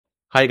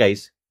Hi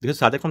guys, this is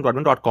Sadik from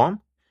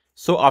Broadband.com.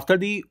 So after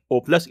the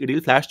OPLUS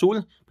EDL Flash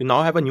tool, we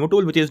now have a new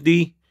tool which is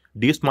the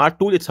D Smart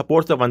tool. It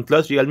supports the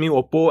OnePlus, Realme,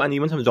 Oppo and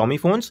even some Xiaomi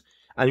phones,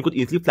 and you could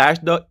easily flash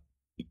the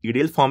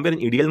EDL firmware in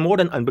EDL mode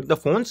and unbrick the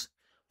phones.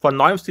 For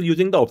now I'm still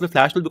using the OPLUS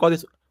Flash tool because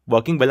it's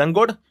working well and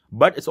good,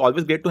 but it's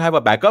always great to have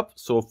a backup.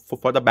 So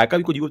for the backup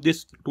you could use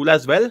this tool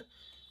as well.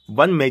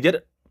 One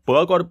major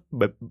perk or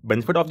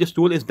benefit of this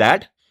tool is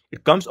that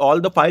it comes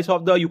all the files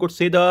of the, you could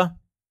say, the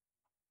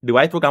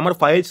device programmer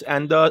files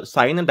and the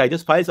sign and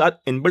digest files are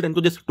inbuilt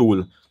into this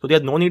tool. So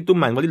there's no need to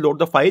manually load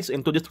the files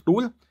into this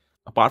tool.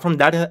 Apart from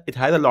that, it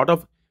has a lot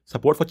of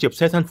support for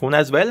chipsets and phone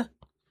as well.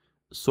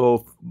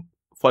 So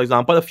for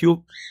example, a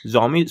few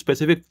Xiaomi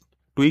specific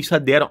tweaks are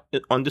there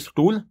on this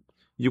tool.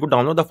 You could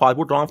download the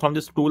firmware ROM from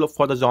this tool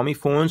for the Xiaomi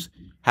phones,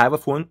 have a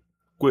phone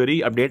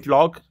query update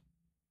log.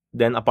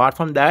 Then apart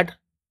from that,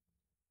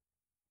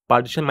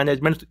 partition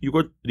management, you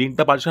could read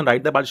the partition,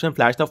 write the partition,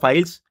 flash the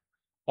files.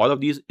 All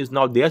of these is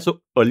now there.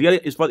 So earlier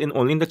it was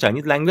only in the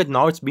Chinese language.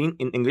 Now it's been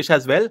in English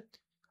as well.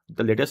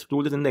 The latest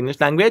tool is in the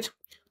English language.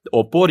 The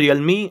Oppo,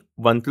 Realme,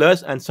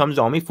 OnePlus and some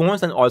Xiaomi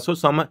phones and also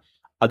some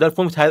other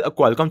phones has a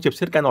Qualcomm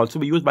chipset can also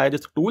be used by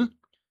this tool.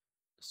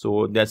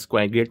 So that's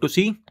quite great to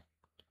see.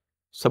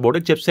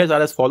 Supported chipsets are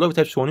as follows, which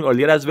I've shown you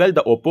earlier as well.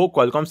 The Oppo,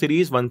 Qualcomm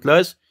series,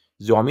 OnePlus,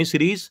 Xiaomi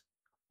series,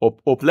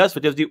 OPLUS,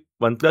 which is the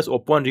OnePlus,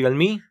 Oppo and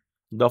Realme.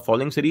 The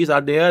following series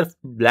are there.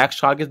 Black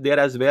Shark is there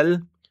as well.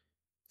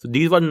 So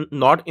these were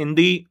not in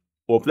the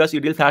OPLUS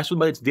EDL Flash tool,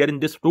 but it's there in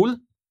this tool.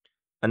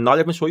 And now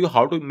let me show you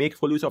how to make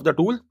full use of the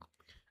tool.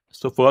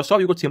 So first off,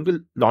 you could simply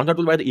launch the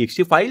tool by the exe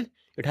file.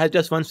 It has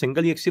just one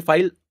single exe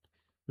file,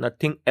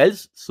 nothing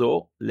else.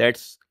 So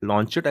let's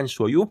launch it and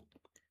show you.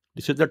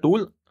 This is the tool.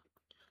 You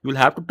will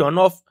have to turn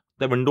off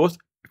the Windows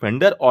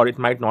Defender or it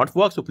might not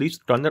work. So please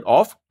turn that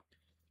off.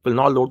 It will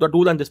now load the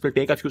tool and this will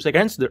take a few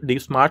seconds. The D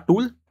Smart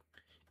tool.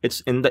 It's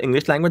in the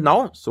English language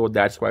now. So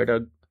that's quite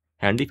a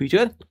handy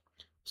feature.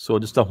 So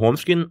this is the home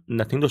screen,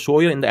 nothing to show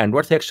you. In the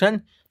Android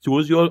section,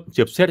 choose your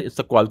chipset, it's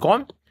the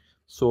Qualcomm.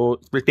 So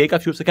it will take a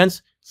few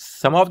seconds.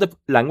 Some of the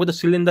language is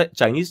still in the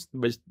Chinese,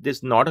 which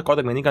is not a cause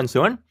of any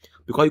concern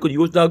because you could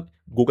use the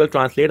Google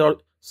Translate or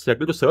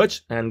Circle to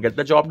search and get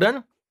the job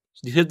done.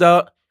 So this is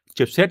the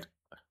chipset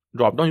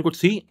drop down. You could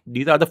see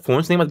these are the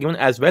phones name are given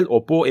as well: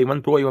 Oppo,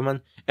 A1 Pro,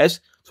 A1s.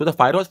 So the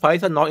firewall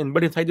files are now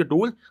inbuilt inside the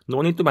tool.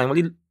 No need to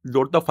manually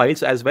load the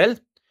files as well.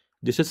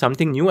 This is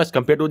something new as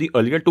compared to the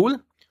earlier tool.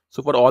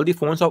 So for all the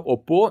phones of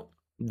Oppo,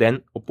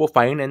 then Oppo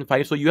Find and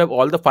 5. So you have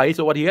all the files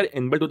over here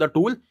inbuilt to the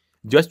tool.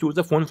 Just use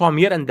the phone from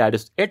here and that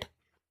is it.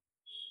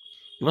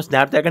 Even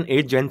Snapdragon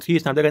 8 Gen 3,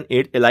 Snapdragon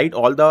 8 Elite,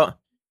 all the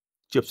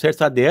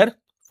chipsets are there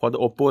for the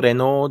Oppo,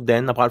 Reno.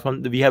 Then apart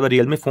from we have a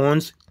Realme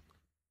phones.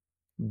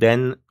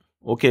 Then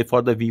okay,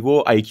 for the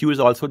Vivo, IQ is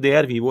also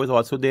there. Vivo is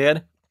also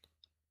there.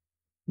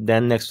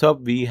 Then next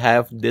up we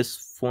have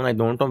this phone. I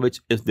don't know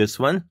which is this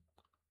one.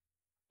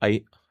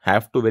 I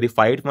have to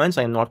verify it once.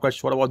 I'm not quite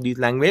sure about these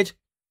language.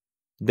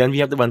 Then we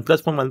have the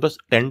OnePlus phone, OnePlus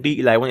 10T,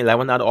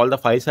 11 are all the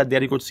files are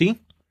there, you could see.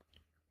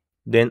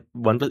 Then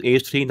OnePlus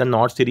H3, the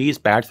Nord series,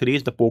 Pad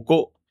series, the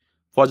Poco.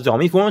 For the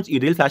Xiaomi phones,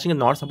 EDL flashing is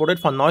not supported.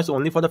 For now, it's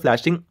only for the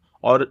flashing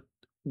or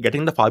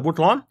getting the firmware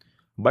ROM.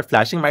 But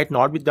flashing might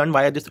not be done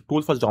via this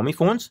tool for Xiaomi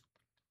phones.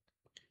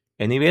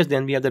 Anyways,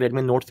 then we have the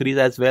Redmi Note series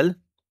as well.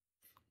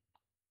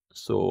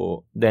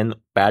 So then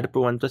Pad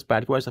Pro, OnePlus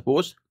Pad Pro, I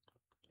suppose.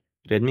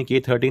 Redmi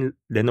K13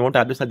 Lenovo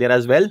tablets are there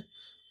as well.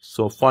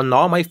 So for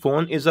now, my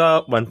phone is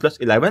a OnePlus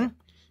 11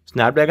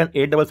 Snapdragon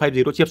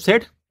 8550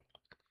 chipset,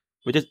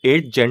 which is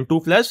 8 Gen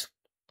 2 Plus.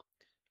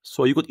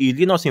 So you could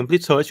easily now simply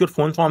search your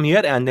phone from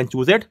here and then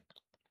choose it.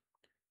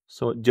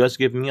 So just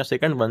give me a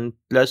second.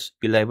 OnePlus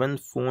 11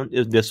 phone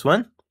is this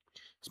one.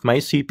 It's my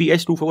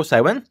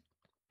CPH247.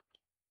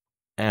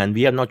 And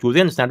we have now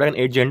chosen Snapdragon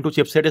 8 Gen 2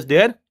 chipset is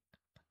there.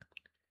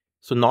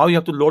 So now you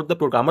have to load the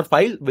programmer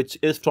file, which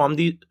is from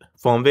the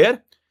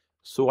firmware.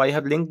 So I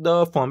have linked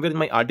the firmware in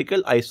my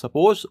article, I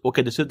suppose.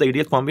 Okay, this is the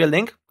EDL firmware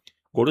link.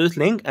 Go to this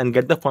link and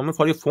get the firmware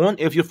for your phone.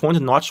 If your phone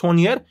is not shown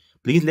here,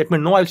 please let me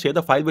know. I'll share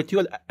the file with you.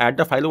 I'll add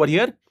the file over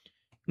here.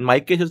 In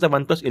my case, it's the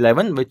OnePlus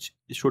 11, which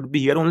should be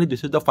here only.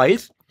 This is the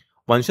files.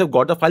 Once you've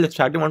got the file,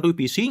 extract them onto your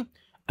PC.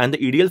 And the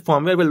EDL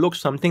firmware will look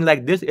something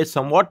like this. It's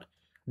somewhat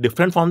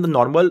different from the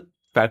normal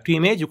factory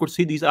image. You could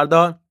see these are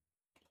the...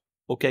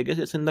 Okay, I guess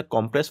it's in the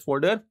compress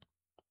folder.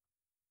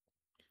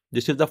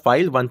 This is the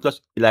file,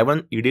 OnePlus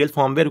 11 EDL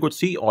firmware. You could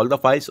see all the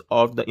files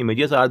of the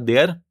images are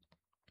there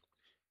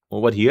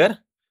over here.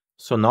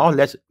 So now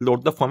let's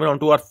load the firmware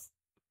onto our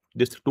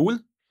this tool.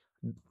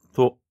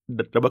 So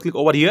double click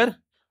over here.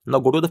 Now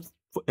go to the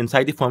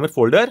inside the firmware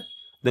folder.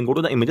 Then go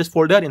to the images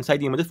folder.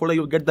 Inside the images folder,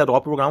 you'll get the raw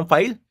program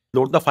file.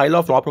 Load the file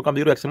of raw program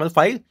 0 XML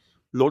file.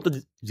 Load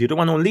the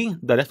 01 only.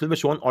 The rest will be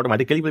shown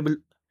automatically. Will be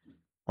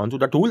onto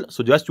the tool.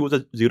 So just choose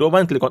the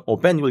 01. Click on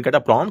open. You will get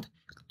a prompt.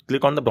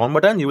 Click on the brown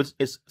button,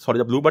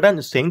 the blue button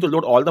is saying to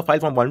load all the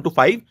files from 1 to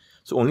 5.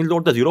 So only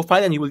load the 0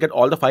 file and you will get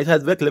all the files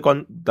as well. Click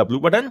on the blue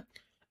button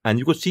and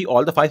you could see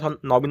all the files have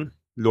now been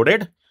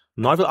loaded.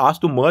 Now it will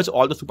ask to merge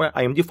all the super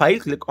IMG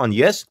files. Click on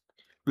yes.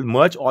 will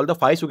merge all the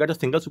files to get a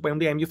single super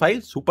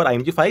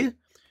IMG file,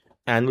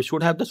 and we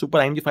should have the super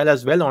IMG file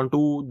as well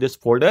onto this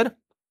folder.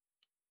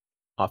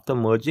 After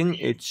merging,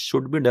 it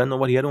should be done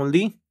over here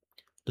only.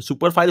 The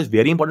super file is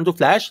very important to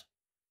flash,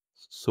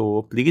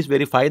 so please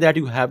verify that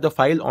you have the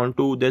file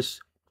onto this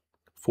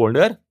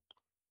folder.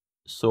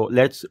 So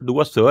let's do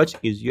a search,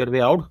 easier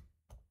way out,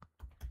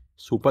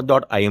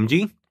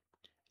 super.img,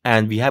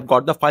 and we have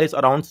got the files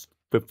around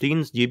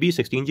 15 GB,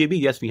 16 GB.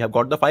 Yes, we have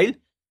got the file.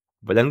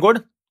 Well and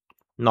good.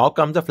 Now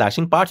comes the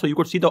flashing part. So you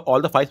could see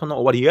all the files from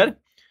over here.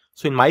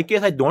 So in my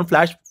case, I don't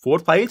flash 4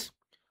 files.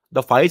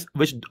 The files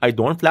which I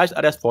don't flash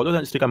are as follows,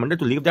 and it's recommended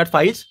to leave that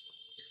files.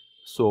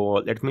 So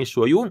let me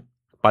show you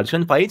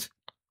partition files.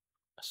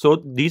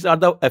 So these are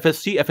the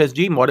FSC,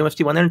 FSG, modem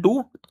ST 1 and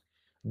 2.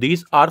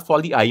 These are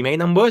for the IMEI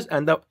numbers,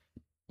 and the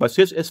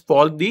persist is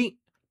for the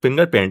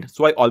fingerprint.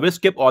 So I always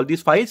skip all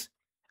these files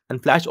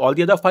and flash all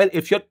the other files.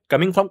 If you're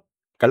coming from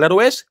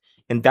ColorOS,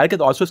 in that case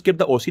also skip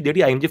the OCDT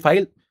IMG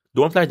file.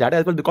 Don't flash that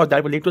as well, because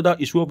that will lead to the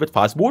issue with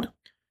fast boot.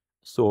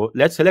 So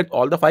let's select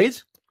all the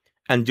files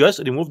and just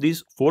remove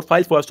these 4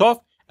 files first off.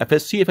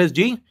 FSC,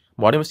 FSG,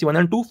 modem ST 1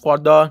 and 2 for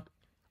the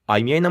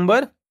IMEI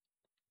number.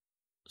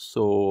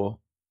 So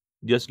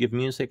just give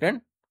me a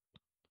second.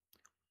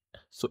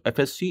 So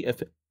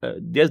FSC,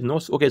 there's no,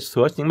 okay,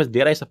 search name is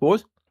there, I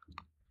suppose.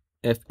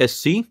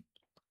 FSC,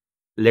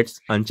 let's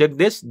uncheck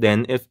this.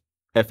 Then if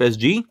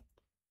FSG,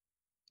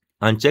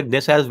 uncheck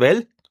this as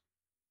well.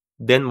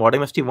 Then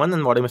modem ST1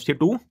 and modem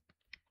ST2.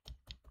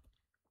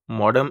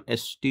 Modem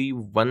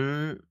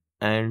ST1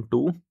 and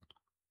 2.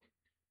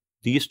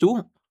 These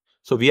two.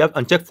 So we have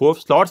unchecked 4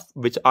 slots,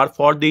 which are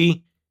for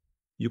the,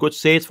 you could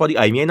say it's for the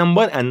IMEI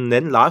number. And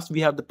then last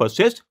we have the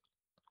persist.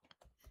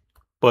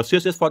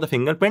 Persist is for the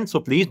fingerprint. So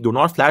please do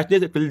not flash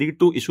this. It will lead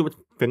to issue with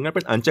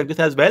fingerprint. Uncheck this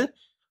as well.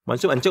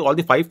 Once you uncheck all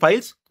the 5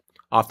 files,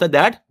 after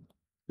that,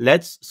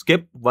 let's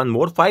skip one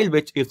more file,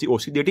 which is the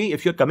OCDT.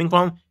 If you're coming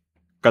from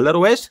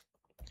ColorOS,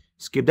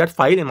 skip that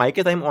file. In my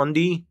case, I'm on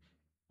the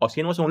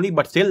OCNOS only,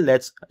 but still,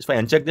 if I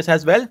uncheck this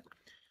as well.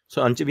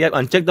 So we have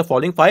unchecked the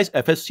following files: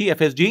 FSC,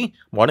 FSG,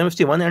 modem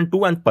ST1 and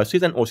 2, and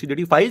persist and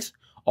OCDT files.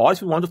 Or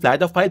if you want to flash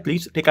the file,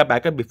 please take a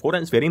backup before,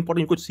 and it's very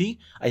important. You could see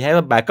I have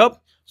a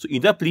backup. So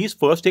either please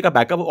first take a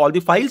backup of all the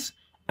files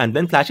and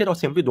then flash it, or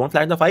simply don't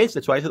flash the files.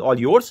 That's why it's all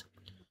yours.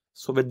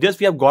 So with this,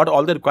 we have got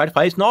all the required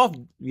files now.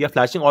 We are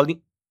flashing all the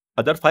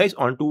other files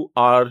onto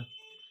our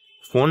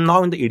phone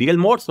now in the EDL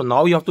mode. So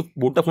now you have to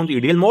boot the phone to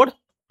EDL mode.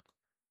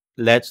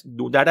 Let's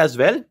do that as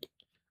well.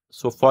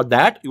 So for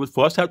that, you will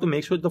first have to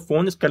make sure the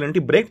phone is currently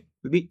bricked. It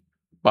will be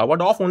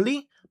powered off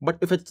only. But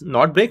if it's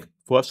not bricked,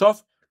 first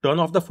off, turn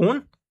off the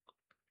phone.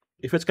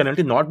 If it's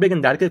currently not bricked,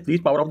 in that case, please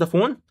power off the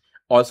phone.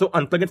 Also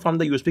unplug it from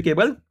the USB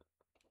cable.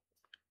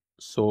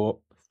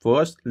 So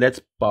first,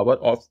 let's power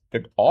off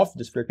it off.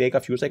 This will take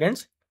a few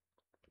seconds.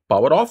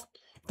 Power off.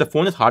 If the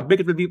phone is hard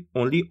brick, it will be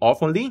only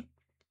off only.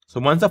 So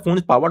once the phone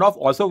is powered off,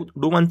 also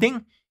do one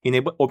thing.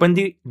 Open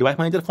the device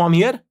manager from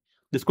here.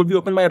 This could be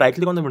opened by right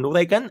click on the Windows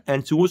icon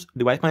and choose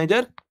device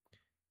manager.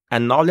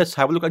 And now let's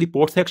have a look at the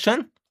port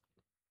section.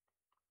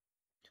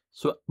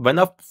 So when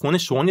a phone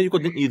is shown here, you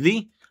could then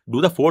easily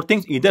do the 4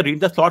 things. Either read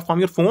the slot from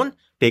your phone,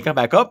 take a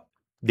backup,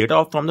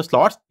 data from the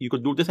slots. You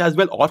could do this as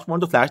well. Or if you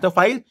want to flash the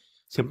file,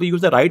 simply use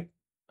the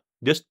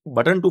this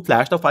button to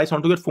flash the files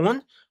onto your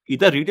phone.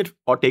 Either read it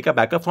or take a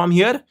backup from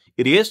here,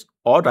 erase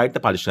or write the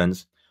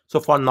partitions. So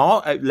for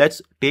now,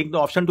 let's take the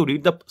option to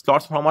read the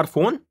slots from our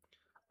phone.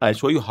 I'll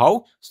show you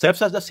how.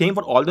 Steps are the same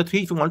for all the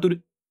 3. If you want to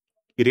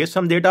erase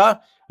some data,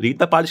 read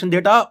the partition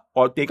data,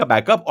 or take a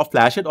backup, or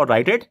flash it, or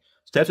write it,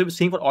 steps will be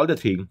same for all the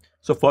 3.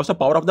 So first, the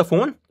power of the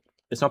phone.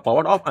 It's now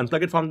powered off.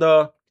 Unplug it from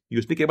the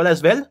USB cable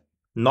as well.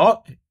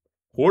 Now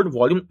hold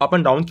volume up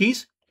and down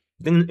keys.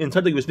 Then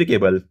insert the USB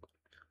cable.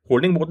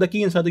 Holding both the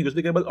key, insert the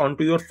USB cable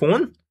onto your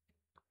phone.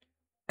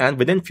 And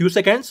within few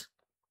seconds,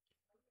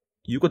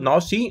 you could now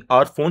see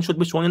our phone should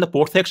be shown in the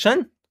port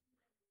section.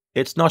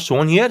 It's not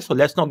shown here. So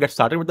let's now get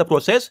started with the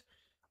process.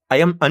 I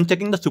am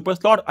unchecking the super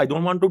slot. I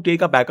don't want to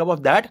take a backup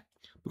of that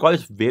because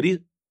it's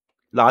very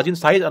large in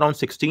size, around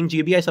 16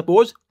 GB, I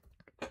suppose.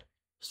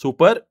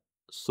 Super.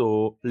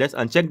 So let's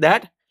uncheck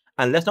that.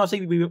 And let's now say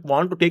we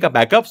want to take a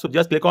backup. So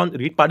just click on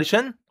read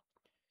partition.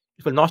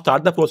 It will now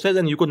start the process,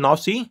 and you could now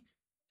see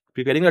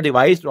preparing the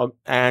device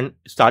and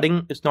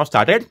starting. It's now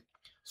started.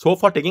 So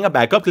for taking a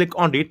backup, click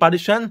on read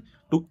partition.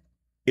 To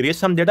erase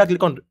some data,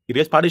 click on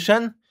erase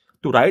partition.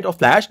 To write or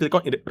flash, click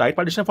on write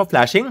partition for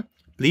flashing.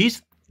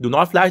 Please do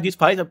not flash these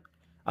files.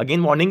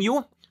 Again, warning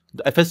you,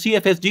 the FSC,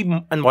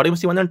 FSG, and modem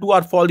ST1 and 2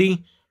 are for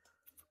the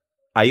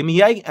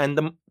IMEI, and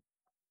the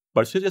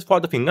persist is for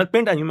the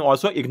fingerprint. And you may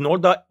also ignore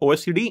the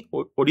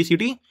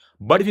ODCT.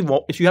 But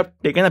if you have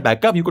taken a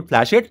backup, you could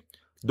flash it.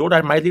 Though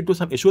that might lead to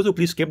some issues, so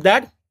please skip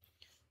that.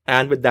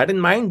 And with that in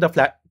mind,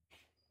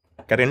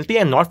 currently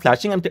I'm not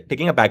flashing. I'm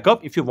taking a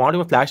backup. If you want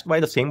to be flashed by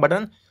the same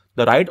button,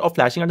 the write or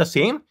flashing are the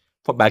same.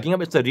 For backing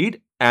up, it's the read,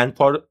 and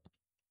for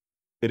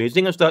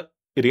erasing, it's the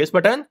erase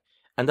button.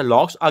 And the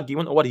logs are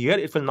given over here.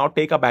 It will not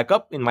take a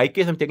backup. In my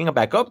case, I'm taking a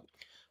backup.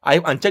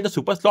 I've unchecked the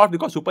super slot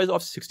because super is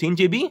of 16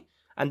 GB.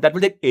 and that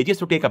will take ages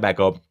to take a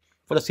backup.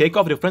 For the sake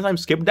of reference, I'm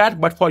skipped that,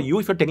 but for you,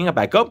 if you're taking a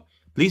backup,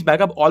 please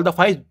back up all the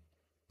files.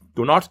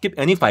 Do not skip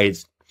any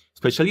files,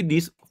 especially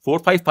these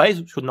 4-5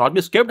 files should not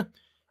be skipped.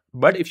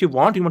 But if you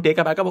want to take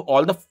a backup of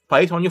all the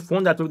files on your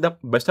phone, that will be the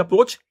best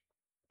approach.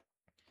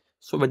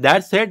 So with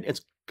that said,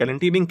 it's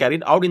currently being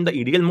carried out in the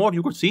EDL mode.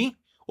 You could see,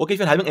 okay, if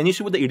you're having any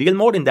issue with the EDL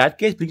mode, in that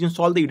case, please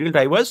install the EDL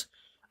drivers.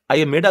 I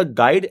have made a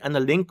guide and the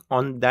link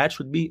on that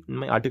should be in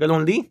my article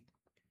only.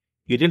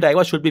 EDL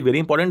drivers should be very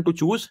important to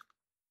choose.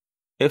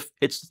 If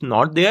it's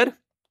not there,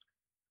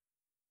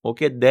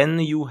 okay, then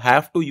you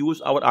have to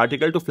use our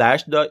article to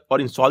flash or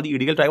install the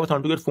EDL drivers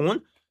onto your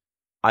phone.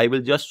 I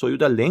will just show you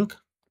the link.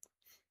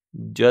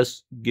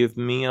 Just give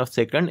me a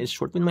second. It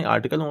should be in my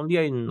article only.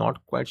 I'm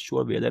not quite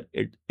sure whether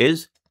it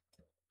is.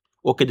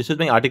 Okay, this is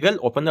my article.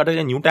 Open the article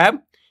in a new tab.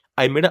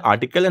 I made an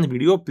article and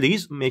video.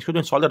 Please make sure to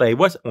install the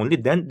drivers. Only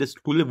then this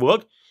tool will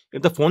work.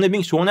 If the phone is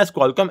being shown as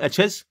Qualcomm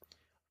HS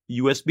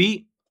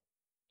USB,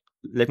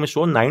 let me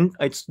show 9.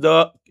 It's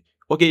the,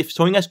 okay, if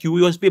showing as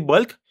QUSB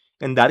bulk,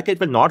 in that case it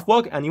will not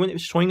work. And even if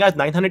it's showing as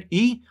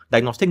 900E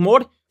diagnostic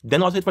mode,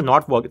 then also it will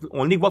not work. It will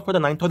only work for the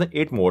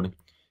 9008 mode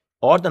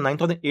or the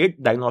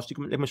 9008 diagnostic.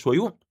 Let me show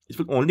you. It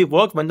will only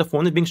work when the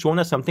phone is being shown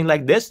as something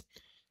like this,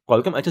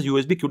 Qualcomm HS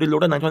USB QT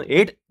loader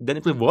 908, then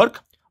it will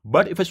work.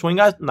 But if it's showing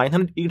as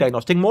 900E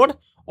diagnostic mode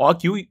or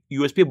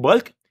QUSB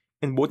bulk,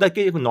 in both the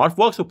case it will not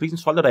work. So please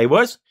install the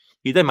drivers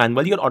either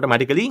manually or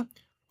automatically.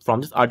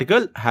 From this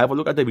article, have a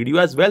look at the video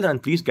as well,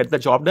 and please get the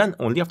job done.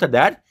 Only after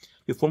that,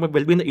 your phone will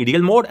be in the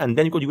EDL mode, and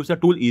then you could use the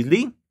tool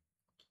easily.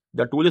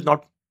 The tool is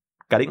not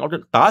carrying out a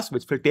task,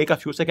 which will take a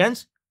few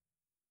seconds.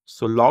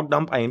 So log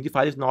dump IMG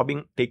file is now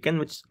being taken,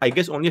 which I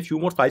guess only a few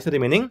more files are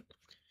remaining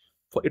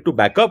for it to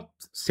back up.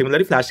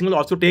 Similarly, flashing will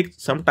also take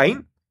some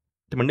time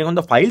depending on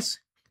the files.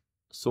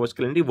 So it's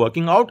currently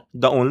working out.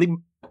 The only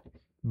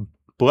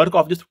perk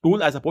of this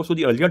tool as opposed to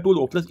the earlier tool,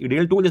 OPLUS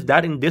EDL tool, is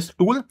that in this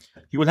tool,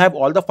 you will have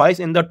all the files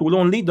in the tool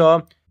only.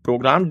 The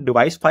programmed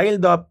device file,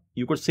 the,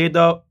 you could say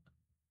the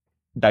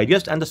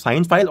digest and the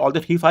sign file, all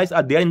the 3 files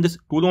are there in this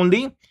tool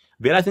only.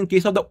 Whereas in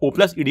case of the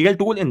OPLUS EDL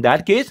tool, in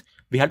that case,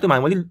 we had to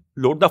manually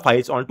load the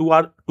files onto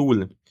our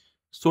tool.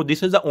 So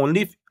this is the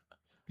only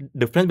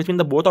difference between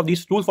the both of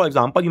these tools. For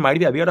example, you might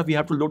be aware of we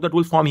have to load the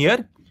tool from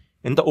here.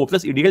 In the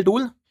OPLUS EDL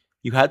tool,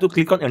 you have to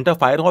click on enter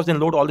firehose and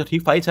load all the 3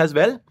 files as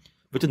well,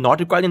 which is not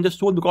required in this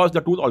tool because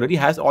the tool already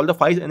has all the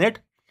files in it,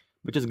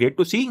 which is great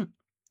to see.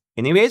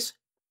 Anyways,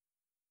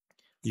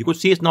 you could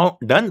see it's now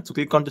done. So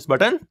click on this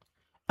button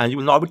and you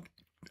will now be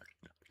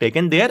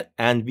taken there,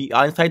 and we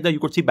are inside the, you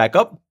could see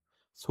backup.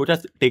 So it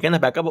has taken a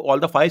backup of all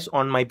the files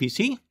on my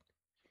PC.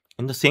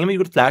 In the same way, you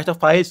could flash the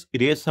files,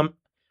 erase some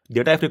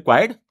data if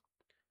required,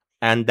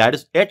 and that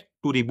is it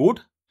to reboot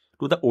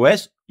to the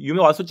OS. You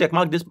may also check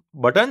mark this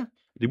button,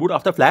 reboot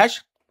after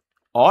flash,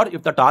 or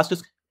if the task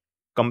is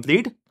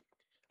complete,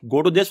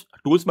 go to this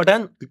tools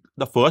button,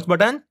 the first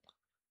button,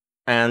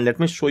 and let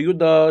me show you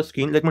the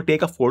screen. Let me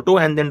take a photo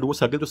and then do a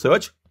circle to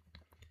search.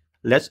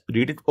 Let's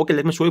read it. Okay,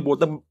 let me show you both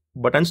the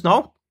buttons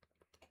now.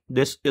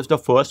 This is the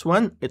first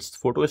one. Its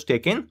photo is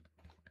taken.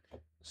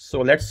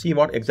 So let's see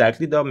what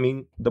exactly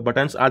the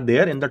buttons are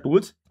there in the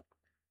tools.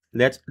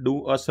 Let's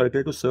do a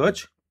circle to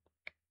search.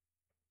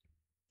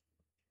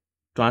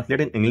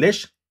 Translate in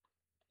English.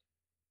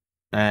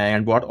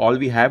 And what all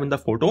we have in the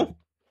photo.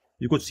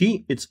 You could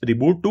see it's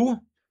reboot to,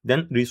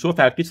 then restore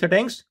factory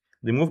settings,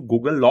 remove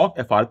Google Lock,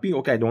 FRP.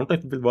 Okay, I don't know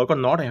if it will work or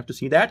not. I have to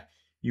see that.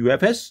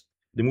 UFS,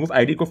 remove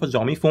ID code for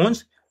Xiaomi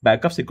phones,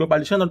 backup secure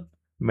partition, or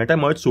Meta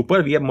merge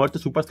super. We have merged the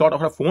super slot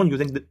of our phone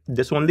using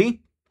this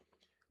only.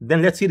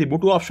 Then let's see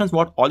reboot to options.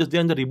 What all is there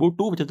in the reboot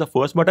to, which is the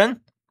first button.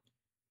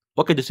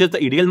 Okay, this is the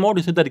EDL mode.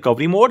 This is the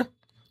recovery mode.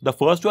 The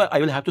first one I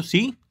will have to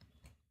see.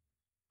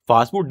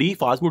 Fastboot D,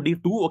 Fastboot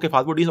D2. Okay,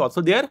 Fastboot D is also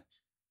there.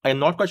 I am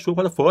not quite sure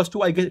for the first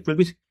two. I guess it will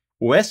be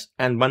OS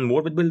and one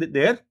more will be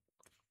there.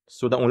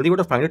 So the only way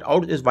to find it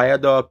out is via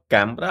the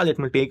camera. Let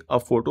me take a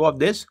photo of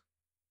this.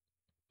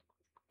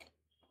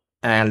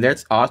 And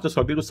let's ask the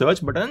circle to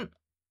search button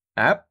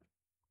app.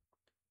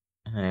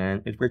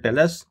 And it will tell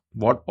us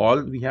what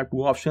all we have.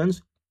 2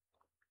 options.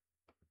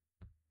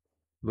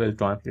 We'll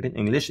translate in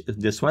English is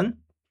this one.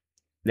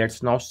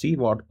 Let's now see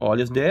what all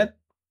is there.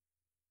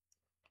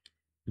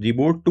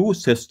 Reboot to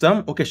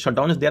system. Okay,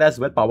 shutdown is there as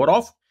well. Power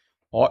off.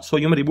 Or so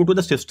you may reboot to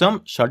the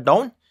system, shut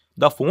down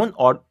the phone,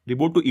 or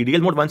reboot to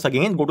EDL mode once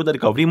again. Go to the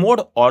recovery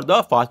mode or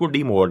the fastboot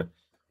D mode.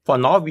 For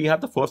now, we have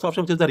the first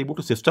option, which is the reboot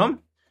to system.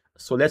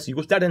 So let's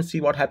use that and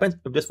see what happens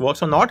if this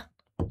works or not.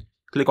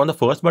 Click on the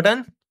first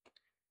button.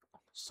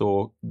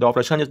 So the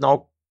operation is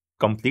now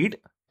complete.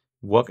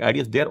 Work ID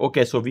is there.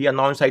 Okay, so we are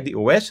now inside the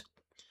OS.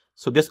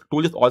 So this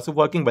tool is also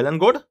working well and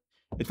good.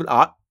 It will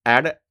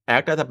act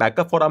as a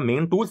backup for our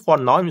main tool. For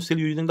now, I'm still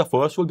using the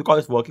first tool because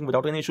it's working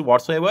without any issue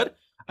whatsoever.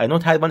 I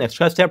don't have one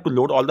extra step to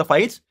load all the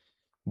files,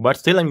 but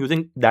still I'm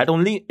using that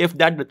only. If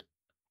that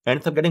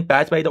ends up getting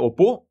patched by the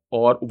Oppo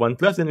or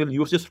OnePlus, then we'll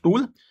use this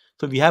tool.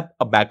 So we have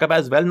a backup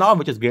as well now,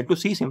 which is great to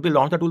see. Simply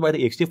launch the tool by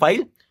the exe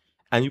file,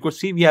 and you could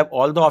see we have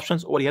all the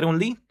options over here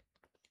only.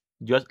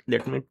 Just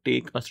let me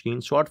take a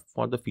screenshot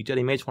for the feature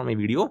image for my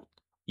video.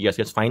 Yes,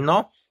 it's fine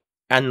now.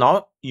 And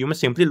now you may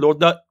simply load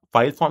the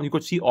file form. You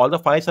could see all the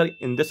files are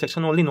in this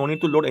section only. No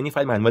need to load any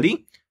file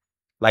manually.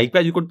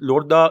 Likewise, you could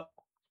load the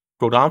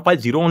program file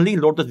 0 only,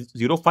 load the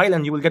 0 file,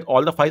 and you will get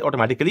all the files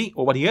automatically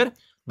over here.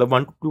 The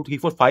 1, 2, 3,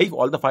 4, 5,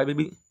 all the files will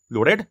be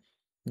loaded.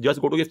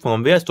 Just go to your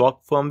firmware,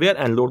 stock firmware,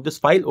 and load this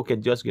file. Okay,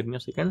 just give me a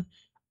second.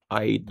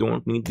 I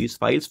don't need these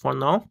files for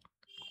now.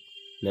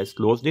 Let's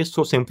close this.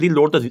 So simply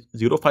load the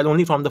 0 file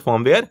only from the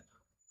firmware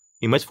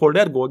image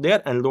folder. Go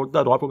there and load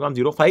the raw program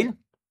 0 file,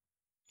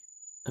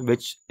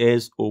 which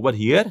is over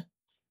here.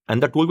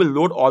 And the tool will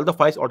load all the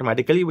files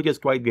automatically, which is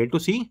quite great to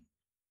see.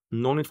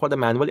 No need for the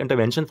manual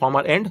intervention from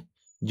our end.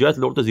 Just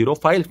load the 0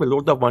 file. It will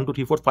load the 1, 2,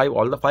 3, 4, 5,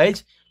 all the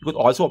files. You could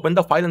also open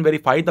the file and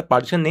verify the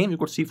partition name. You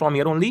could see from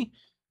here only.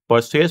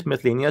 Purchase,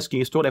 miscellaneous,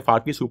 key store,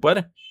 FRP,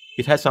 super.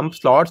 It has some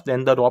slots.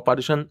 Then the raw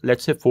partition,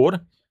 let's say 4.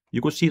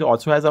 You could see it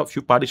also has a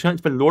few partitions.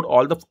 It will load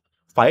all the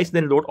files,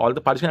 then load all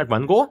the partitions at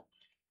one go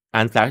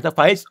and flash the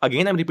files.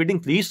 Again, I'm repeating,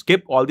 please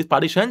skip all these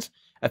partitions.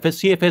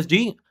 FSC,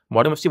 FSG,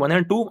 modem FC 1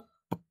 and 2,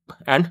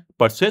 and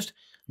persist.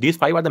 These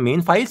 5 are the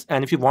main files.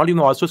 And if you want, you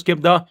can also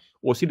skip the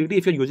OCDT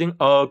if you're using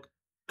a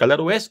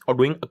color OS or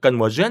doing a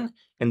conversion.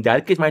 In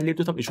that case, might lead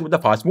to some issue with the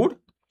fast boot.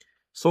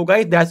 So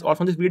guys, that's all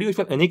from this video. If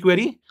you have any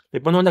query,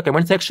 let me know in the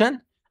comment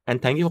section.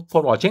 And thank you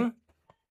for watching.